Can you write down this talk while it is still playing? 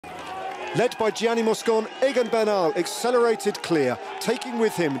Led by Gianni Moscon, Egan Bernal accelerated clear, taking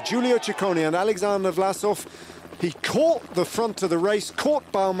with him Giulio Ciccone and Alexander Vlasov. He caught the front of the race, caught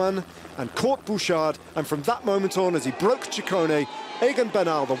Baumann and caught Bouchard, and from that moment on, as he broke Ciccone, Egan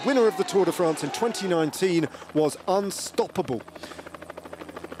Bernal, the winner of the Tour de France in 2019, was unstoppable.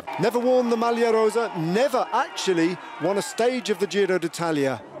 Never worn the Maglia Rosa, never actually won a stage of the Giro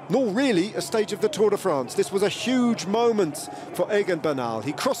d'Italia, nor really a stage of the Tour de France. This was a huge moment for Egan Bernal.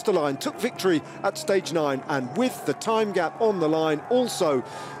 He crossed the line, took victory at stage 9, and with the time gap on the line, also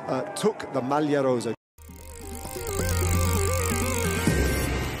took the Maglia Rosa.